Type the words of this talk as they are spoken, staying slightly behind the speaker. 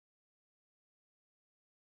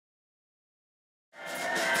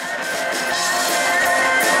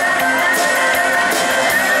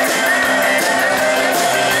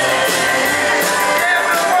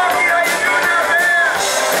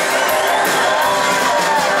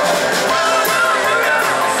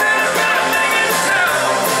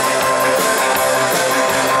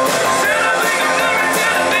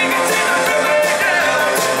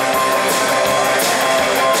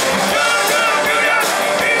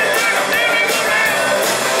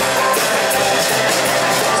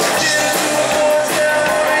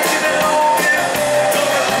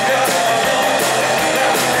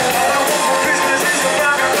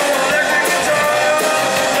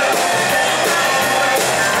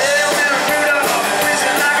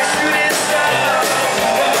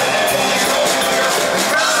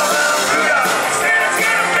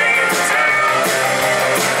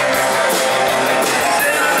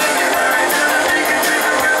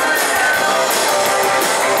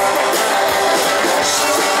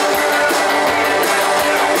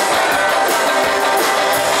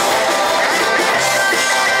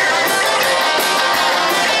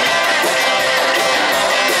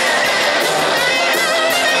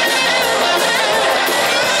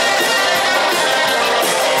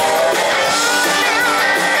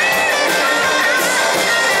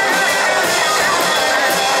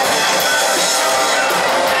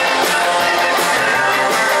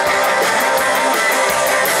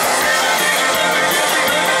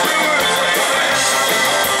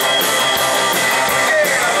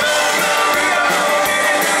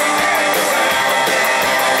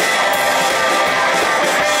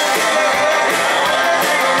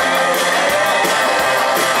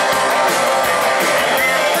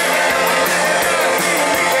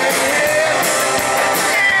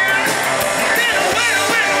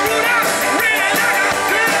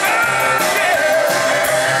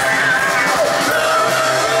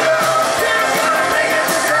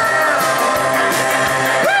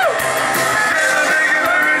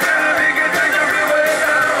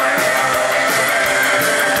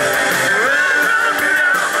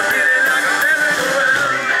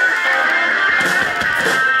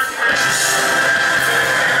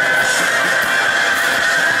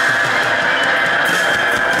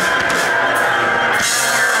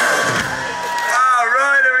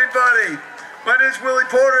Willy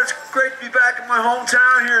Porter. It's great to be back in my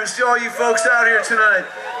hometown here and see all you folks out here tonight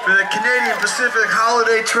for the Canadian Pacific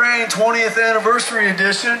Holiday Train 20th Anniversary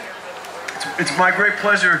Edition. It's my great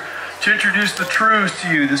pleasure to introduce the Trues to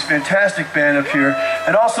you, this fantastic band up here,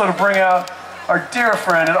 and also to bring out our dear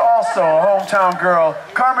friend and also a hometown girl,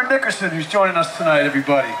 Carmen Nickerson, who's joining us tonight,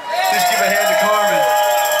 everybody. Please give a hand to Carmen.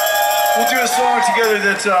 We'll do a song together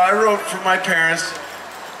that I wrote for my parents,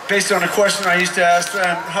 based on a question I used to ask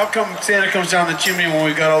them: how come Santa comes down the chimney when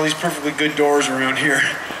we've got all these perfectly good doors around here?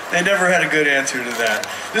 They never had a good answer to that.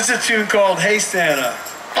 This is a tune called Hey Santa.